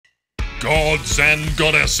Gods and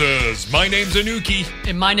goddesses, my name's Anuki.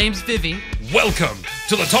 And my name's Vivi. Welcome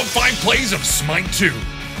to the top 5 plays of SMITE 2.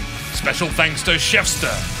 Special thanks to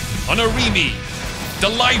Chefster, Honorimi,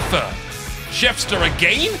 Delifer, Chefster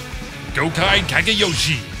again, Gokai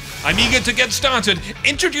Kagayoshi. I'm eager to get started.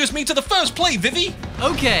 Introduce me to the first play, Vivi.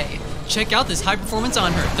 Okay, check out this high performance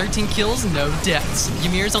on her. 13 kills, no deaths.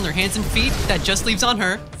 Ymir's on their hands and feet, that just leaves on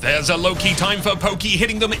her. There's a low-key time for Pokey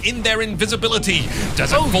hitting them in their invisibility.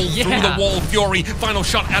 Does it fall through the wall? Fury. Final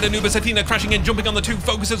shot at Anubis. Athena crashing in, jumping on the 2,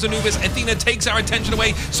 focuses Anubis. Athena takes our attention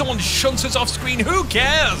away. Someone shunts us off screen. Who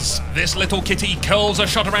cares? This little kitty curls a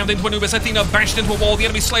shot around into Anubis. Athena bashed into a wall. The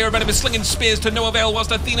enemy slayer of enemies slinging spears to no avail whilst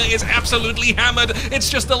Athena is absolutely hammered. It's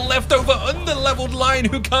just the leftover under-leveled line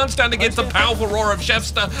who can't stand against the powerful roar of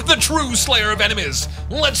Chefster, the true slayer of enemies.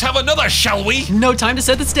 Let's have another, shall we? No time to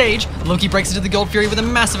set the stage. Loki breaks into the Gold Fury with a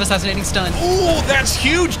massive assassinating stun. Ooh, that's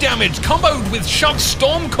huge damage, comboed with Shock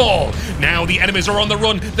Storm Call. Now the enemies are on the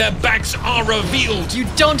run, their backs are revealed. You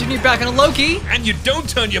don't turn your back on Loki. And you don't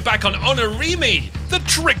turn your back on Honorimi, the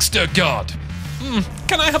trickster god.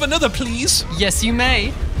 Can I have another, please? Yes, you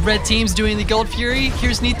may. Red team's doing the Gold Fury.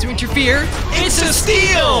 Here's Neat to interfere. It's a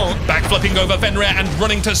steal! Backflipping over Fenrir and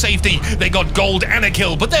running to safety. They got gold and a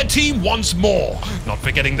kill, but their team wants more. Not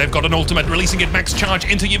forgetting they've got an ultimate, releasing it max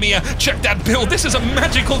charge into Ymir. Check that build. This is a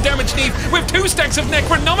magical damage thief with 2 stacks of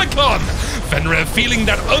Necronomicon. Fenrir feeling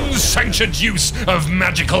that unsanctioned use of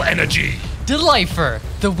magical energy. Delifer,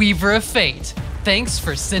 the Weaver of Fate. Thanks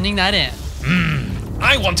for sending that in.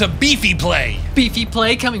 I want a beefy play. Beefy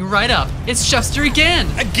play coming right up. It's Chefster again.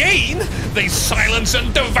 Again? They silence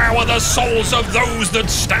and devour the souls of those that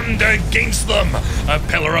stand against them. A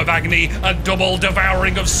pillar of agony, a double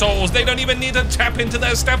devouring of souls. They don't even need to tap into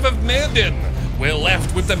their staff of Mirrodin. We're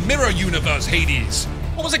left with the mirror universe, Hades.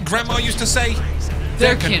 What was it Grandma used to say?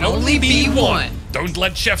 There can only be one. Don't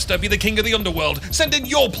let Chefster be the king of the underworld. Send in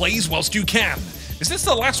your plays whilst you can. Is this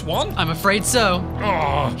the last one? I'm afraid so.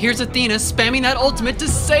 Aww. Here's Athena spamming that ultimate to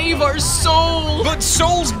save our soul. But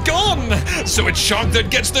Soul's gone! So it's Shark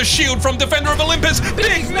that gets the shield from Defender of Olympus.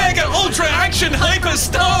 Big Mega Ultra Action Hyper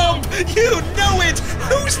Stomp! You know it!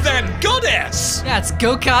 Who's that goddess? That's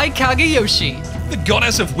Gokai Kagayoshi. The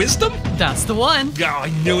goddess of wisdom? That's the one. Yeah, I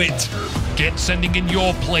knew it. Get sending in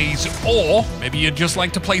your plays, or maybe you'd just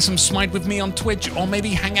like to play some SMITE with me on Twitch, or maybe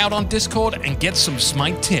hang out on Discord and get some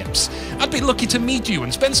SMITE tips. I'd be lucky to meet you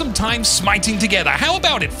and spend some time smiting together. How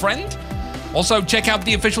about it, friend? Also, check out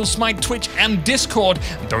the official SMITE Twitch and Discord,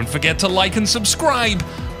 and don't forget to like and subscribe.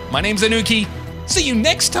 My name's Anuki. See you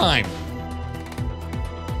next time.